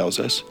 Blair tells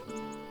us.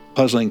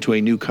 Puzzling to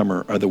a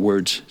newcomer are the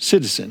words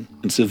citizen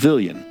and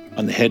civilian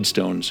on the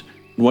headstones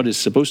in what is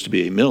supposed to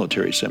be a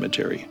military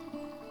cemetery.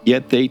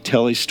 Yet they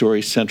tell a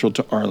story central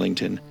to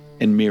Arlington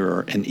and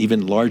mirror an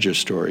even larger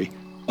story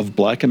of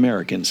Black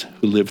Americans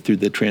who lived through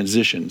the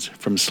transitions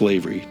from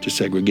slavery to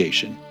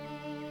segregation.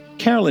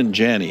 Carolyn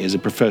Janney is a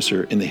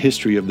professor in the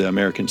history of the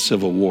American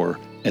Civil War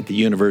at the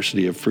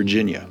University of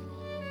Virginia.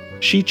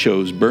 She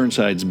chose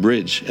Burnside's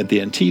Bridge at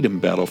the Antietam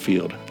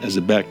battlefield as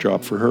a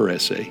backdrop for her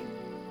essay.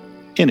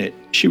 In it,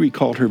 she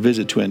recalled her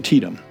visit to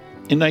Antietam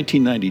in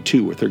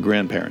 1992 with her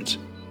grandparents,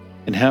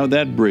 and how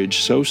that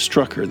bridge so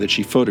struck her that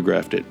she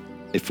photographed it,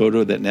 a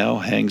photo that now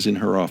hangs in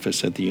her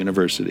office at the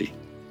university.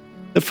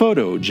 The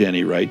photo,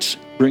 Janney writes,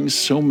 brings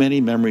so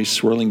many memories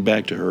swirling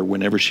back to her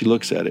whenever she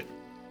looks at it.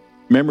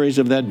 Memories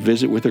of that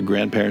visit with her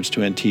grandparents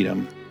to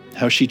Antietam,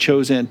 how she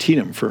chose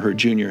Antietam for her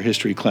junior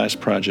history class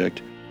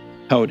project,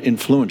 how it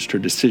influenced her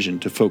decision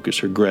to focus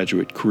her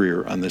graduate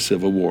career on the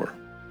Civil War.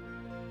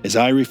 As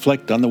I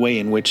reflect on the way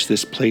in which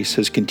this place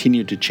has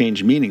continued to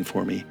change meaning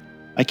for me,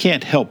 I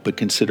can't help but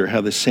consider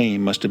how the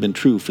same must have been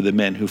true for the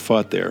men who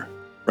fought there,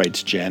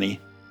 writes Janney.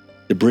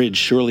 The bridge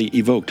surely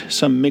evoked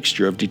some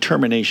mixture of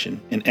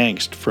determination and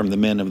angst from the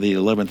men of the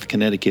 11th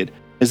Connecticut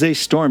as they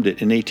stormed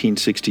it in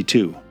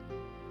 1862.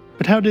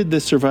 But how did the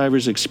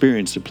survivors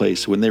experience the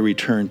place when they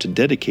returned to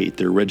dedicate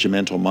their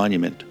regimental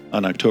monument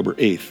on October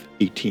 8,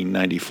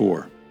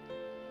 1894?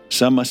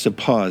 Some must have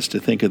paused to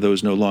think of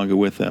those no longer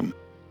with them,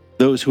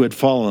 those who had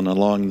fallen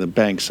along the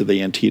banks of the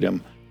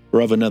Antietam or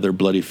of another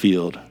bloody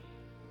field.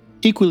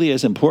 Equally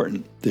as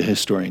important, the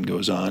historian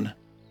goes on,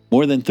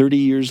 more than 30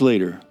 years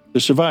later, the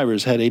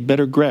survivors had a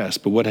better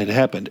grasp of what had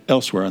happened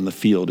elsewhere on the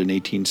field in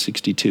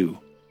 1862,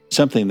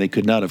 something they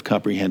could not have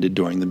comprehended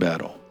during the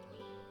battle.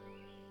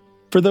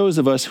 For those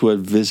of us who have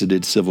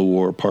visited Civil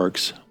War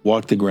parks,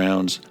 walked the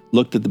grounds,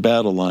 looked at the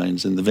battle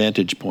lines and the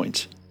vantage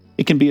points,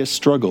 it can be a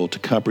struggle to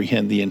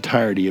comprehend the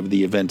entirety of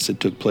the events that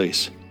took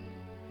place.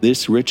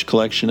 This rich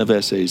collection of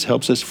essays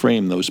helps us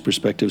frame those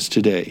perspectives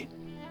today,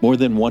 more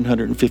than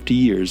 150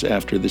 years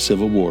after the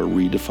Civil War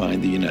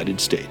redefined the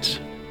United States.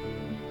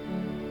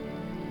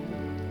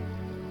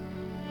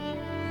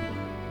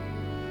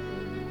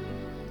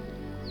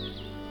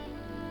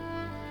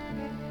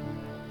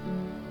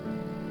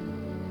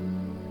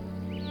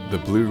 The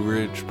Blue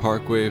Ridge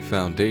Parkway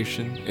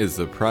Foundation is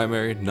the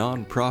primary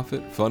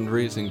nonprofit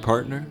fundraising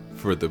partner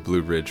for the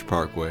Blue Ridge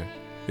Parkway.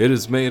 It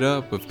is made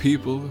up of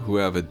people who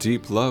have a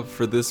deep love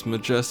for this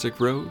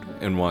majestic road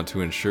and want to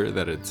ensure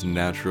that its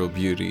natural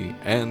beauty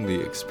and the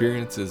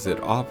experiences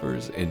it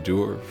offers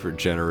endure for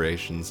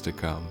generations to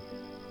come.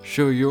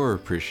 Show your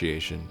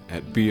appreciation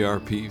at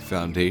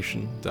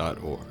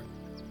brpfoundation.org.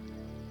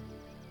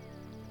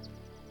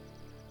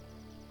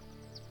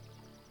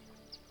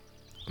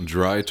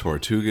 Dry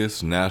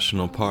Tortugas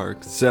National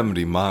Park,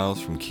 70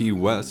 miles from Key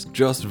West,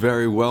 just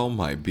very well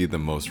might be the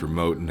most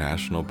remote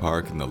national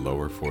park in the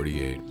lower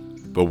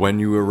 48. But when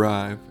you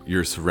arrive,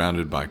 you're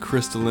surrounded by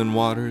crystalline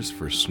waters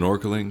for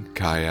snorkeling,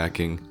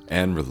 kayaking,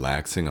 and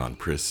relaxing on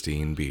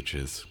pristine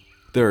beaches.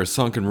 There are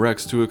sunken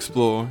wrecks to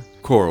explore,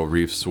 coral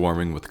reefs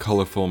swarming with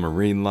colorful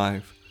marine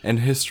life, and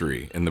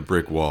history in the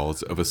brick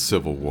walls of a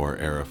Civil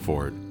War-era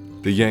fort.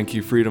 The Yankee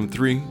Freedom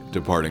 3,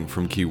 departing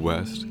from Key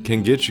West,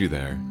 can get you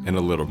there in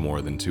a little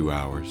more than 2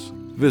 hours.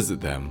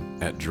 Visit them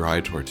at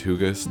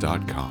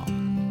drytortugas.com.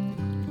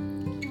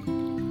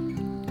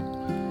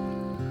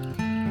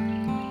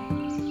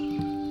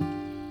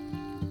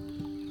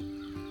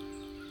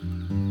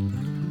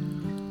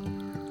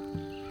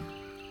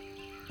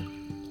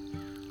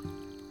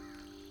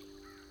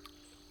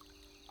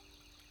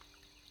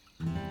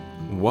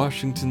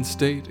 Washington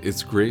State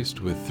is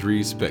graced with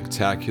 3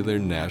 spectacular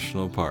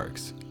national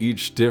parks,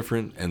 each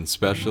different and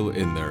special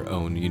in their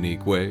own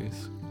unique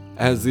ways.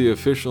 As the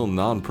official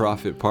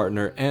nonprofit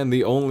partner and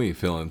the only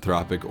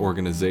philanthropic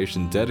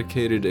organization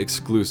dedicated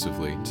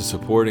exclusively to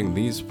supporting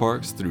these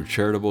parks through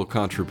charitable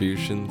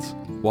contributions,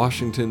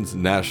 Washington's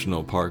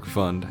National Park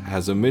Fund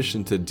has a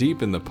mission to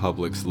deepen the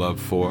public's love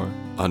for,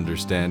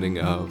 understanding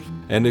of,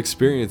 and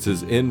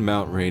experiences in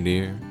Mount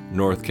Rainier,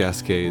 North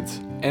Cascades,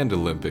 and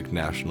Olympic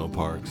National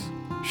Parks.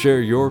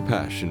 Share your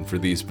passion for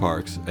these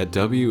parks at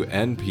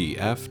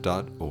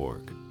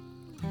WNPF.org.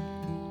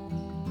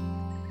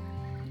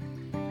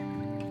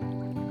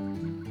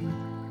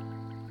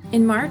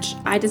 In March,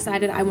 I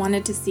decided I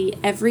wanted to see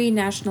every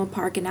national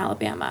park in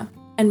Alabama,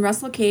 and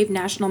Russell Cave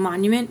National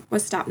Monument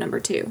was stop number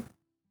 2.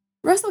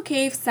 Russell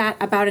Cave sat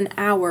about an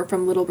hour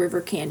from Little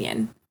River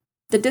Canyon,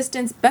 the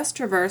distance best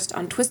traversed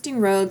on twisting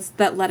roads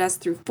that led us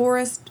through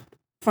forest,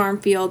 farm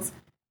fields,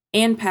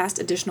 and past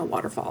additional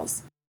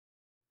waterfalls.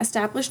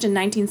 Established in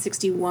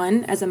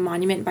 1961 as a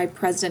monument by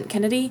President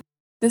Kennedy,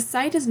 the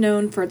site is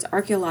known for its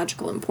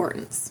archaeological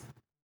importance.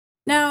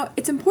 Now,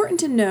 it's important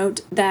to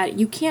note that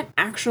you can't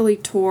actually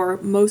tour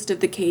most of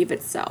the cave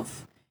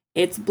itself.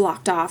 It's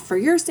blocked off for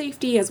your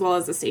safety as well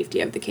as the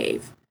safety of the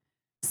cave.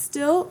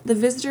 Still, the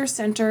visitor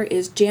center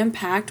is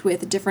jam-packed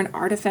with different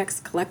artifacts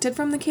collected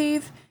from the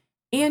cave,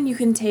 and you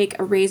can take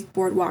a raised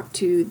boardwalk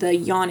to the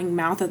yawning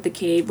mouth of the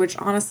cave, which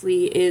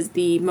honestly is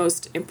the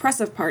most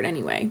impressive part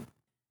anyway.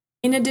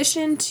 In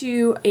addition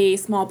to a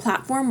small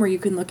platform where you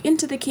can look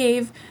into the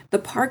cave, the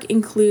park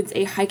includes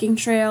a hiking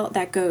trail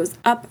that goes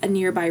up a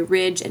nearby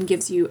ridge and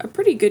gives you a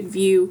pretty good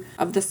view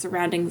of the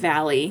surrounding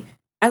valley,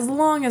 as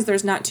long as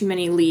there's not too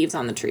many leaves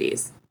on the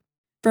trees.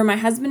 For my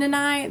husband and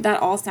I,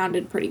 that all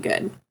sounded pretty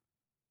good.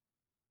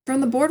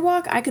 From the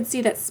boardwalk, I could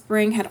see that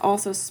spring had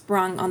also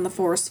sprung on the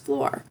forest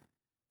floor.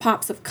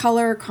 Pops of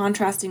color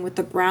contrasting with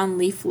the brown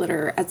leaf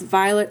litter as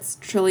violets,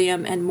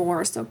 trillium, and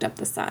more soaked up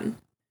the sun.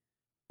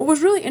 What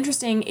was really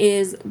interesting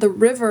is the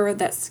river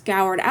that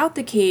scoured out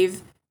the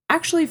cave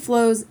actually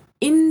flows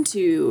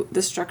into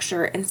the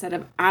structure instead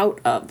of out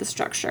of the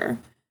structure.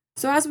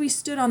 So as we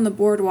stood on the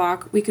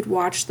boardwalk, we could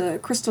watch the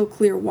crystal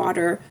clear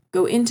water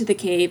go into the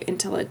cave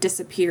until it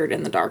disappeared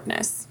in the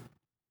darkness.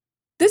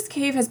 This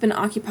cave has been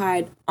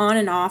occupied on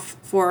and off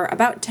for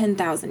about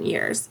 10,000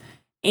 years,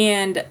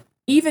 and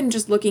even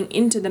just looking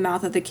into the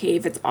mouth of the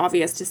cave, it's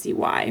obvious to see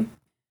why.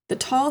 The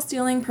tall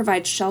ceiling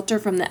provides shelter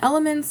from the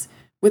elements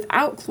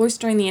without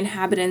cloistering the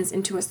inhabitants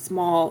into a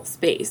small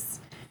space.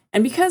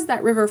 And because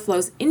that river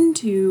flows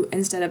into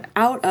instead of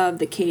out of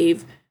the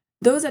cave,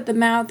 those at the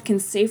mouth can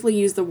safely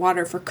use the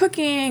water for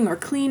cooking or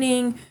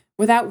cleaning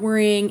without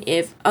worrying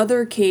if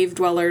other cave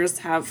dwellers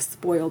have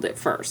spoiled it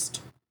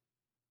first.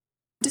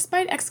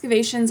 Despite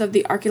excavations of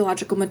the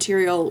archaeological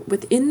material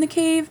within the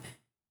cave,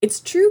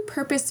 its true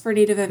purpose for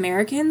Native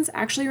Americans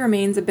actually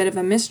remains a bit of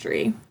a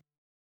mystery.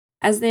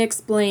 As they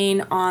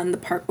explain on the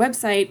park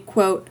website,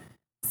 quote,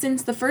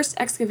 "Since the first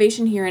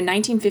excavation here in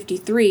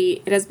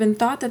 1953, it has been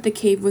thought that the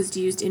cave was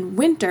used in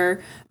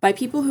winter by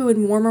people who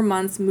in warmer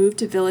months moved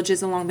to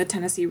villages along the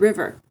Tennessee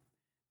River.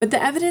 But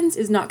the evidence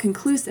is not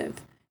conclusive.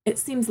 It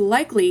seems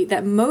likely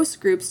that most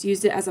groups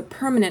used it as a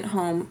permanent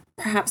home,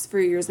 perhaps for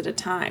years at a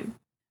time.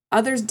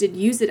 Others did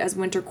use it as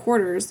winter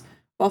quarters,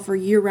 while for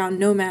year-round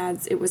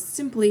nomads, it was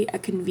simply a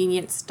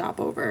convenient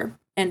stopover."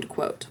 End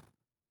quote.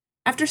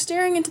 After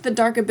staring into the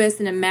dark abyss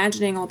and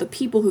imagining all the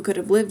people who could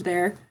have lived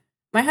there,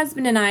 my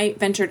husband and I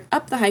ventured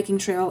up the hiking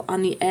trail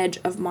on the edge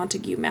of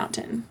Montague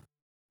Mountain.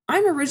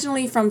 I'm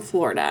originally from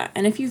Florida,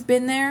 and if you've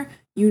been there,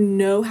 you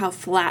know how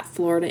flat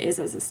Florida is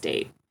as a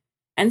state.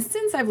 And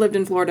since I've lived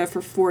in Florida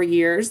for 4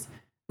 years,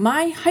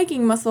 my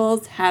hiking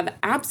muscles have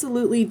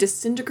absolutely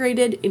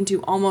disintegrated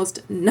into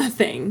almost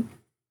nothing.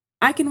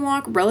 I can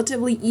walk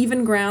relatively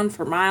even ground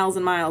for miles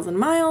and miles and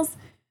miles,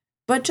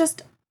 but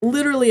just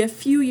literally a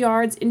few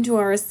yards into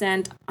our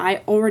ascent,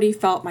 I already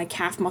felt my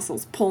calf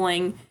muscles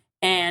pulling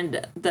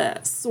and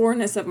the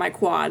soreness of my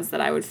quads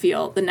that I would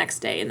feel the next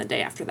day and the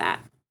day after that.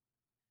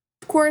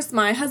 Of course,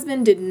 my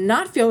husband did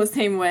not feel the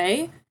same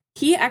way.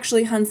 He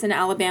actually hunts in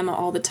Alabama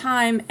all the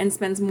time and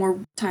spends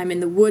more time in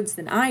the woods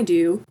than I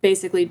do,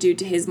 basically due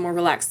to his more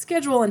relaxed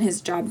schedule and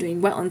his job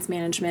doing wetlands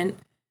management.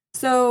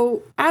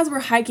 So, as we're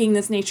hiking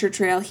this nature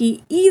trail,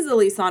 he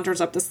easily saunters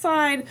up the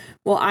side,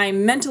 while I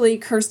mentally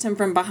cursed him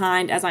from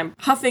behind as I'm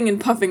huffing and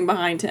puffing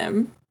behind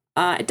him.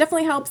 It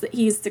definitely helps that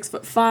he's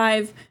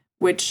 6'5",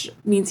 which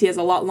means he has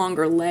a lot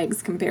longer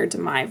legs compared to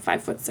my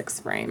 5'6"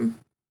 frame.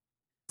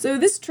 So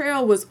this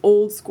trail was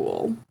old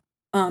school.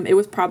 It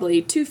was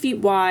probably 2 feet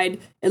wide.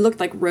 It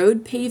looked like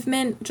road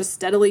pavement, just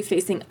steadily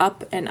facing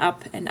up and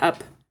up and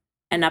up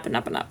and up and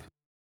up and up.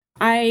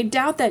 I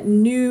doubt that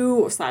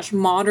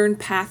new/modern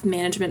path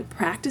management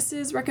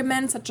practices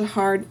recommend such a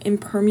hard,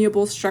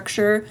 impermeable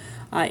structure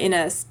in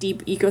a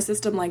steep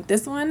ecosystem like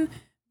this one,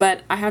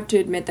 but I have to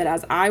admit that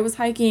as I was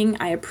hiking,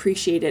 I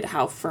appreciated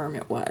how firm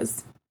it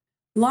was.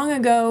 Long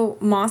ago,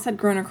 moss had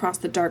grown across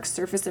the dark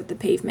surface of the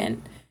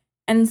pavement,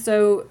 and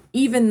so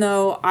even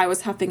though I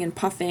was huffing and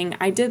puffing,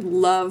 I did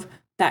love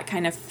that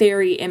kind of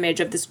fairy image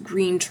of this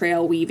green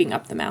trail weaving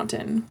up the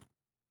mountain.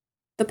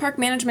 The park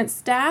management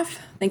staff,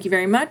 thank you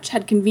very much,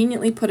 had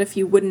conveniently put a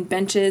few wooden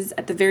benches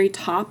at the very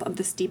top of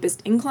the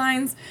steepest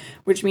inclines,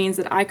 which means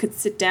that I could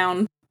sit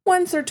down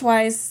once or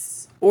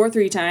twice or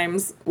 3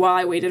 times while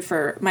I waited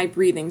for my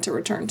breathing to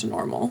return to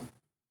normal.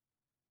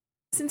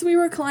 Since we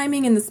were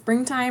climbing in the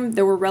springtime,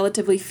 there were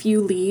relatively few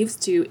leaves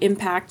to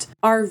impact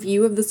our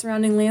view of the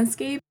surrounding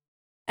landscape,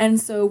 and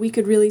so we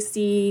could really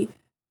see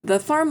the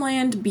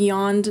farmland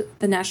beyond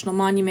the National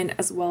Monument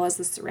as well as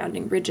the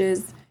surrounding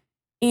ridges.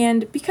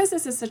 And because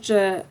this is such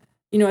a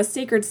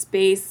sacred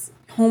space,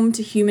 home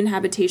to human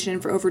habitation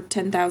for over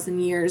 10,000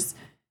 years,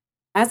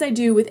 as I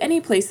do with any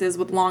places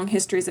with long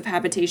histories of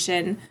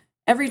habitation,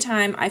 every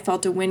time I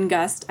felt a wind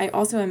gust, I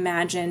also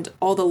imagined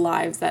all the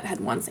lives that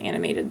had once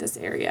animated this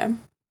area.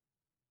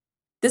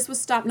 This was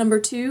stop number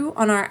 2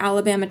 on our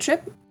Alabama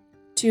trip.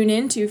 Tune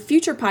in to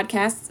future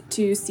podcasts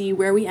to see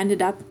where we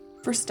ended up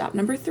for stop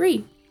number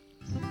 3.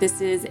 This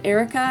is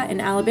Erica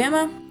in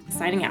Alabama,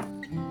 signing out.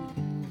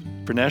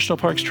 For National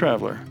Parks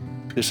Traveler,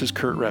 this is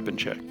Kurt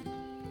Repenchek.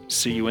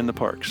 See you in the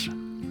parks.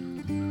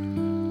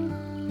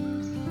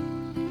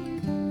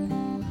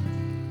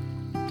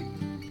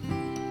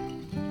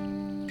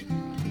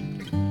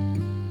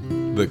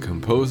 The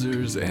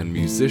composers and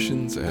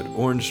musicians at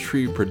Orange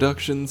Tree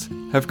Productions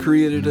have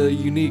created a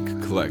unique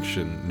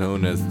collection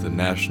known as the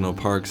National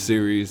Park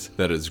Series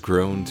that has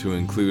grown to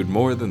include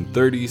more than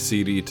 30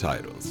 CD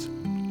titles.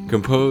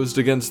 Composed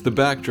against the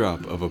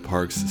backdrop of a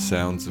park's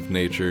sounds of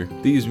nature,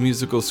 these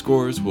musical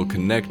scores will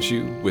connect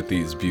you with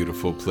these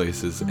beautiful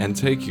places and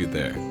take you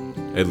there,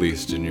 at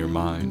least in your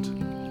mind.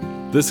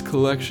 This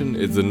collection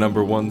is the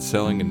 #1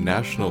 selling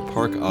National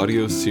Park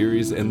audio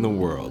series in the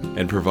world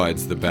and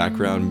provides the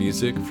background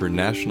music for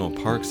National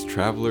Parks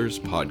Travelers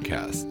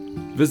podcast.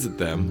 Visit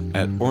them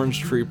at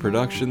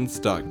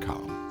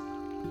orangetreeproductions.com.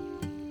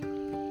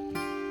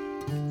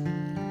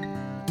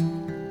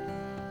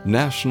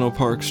 National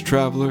Parks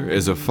Traveler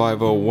is a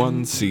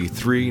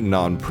 501c3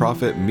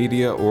 nonprofit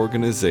media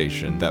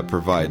organization that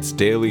provides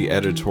daily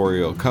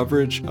editorial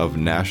coverage of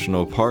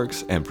national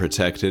parks and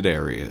protected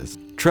areas.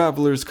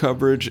 Traveler's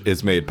coverage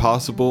is made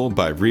possible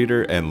by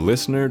reader and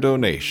listener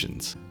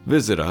donations.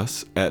 Visit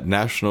us at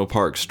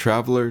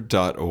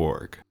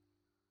nationalparkstraveler.org.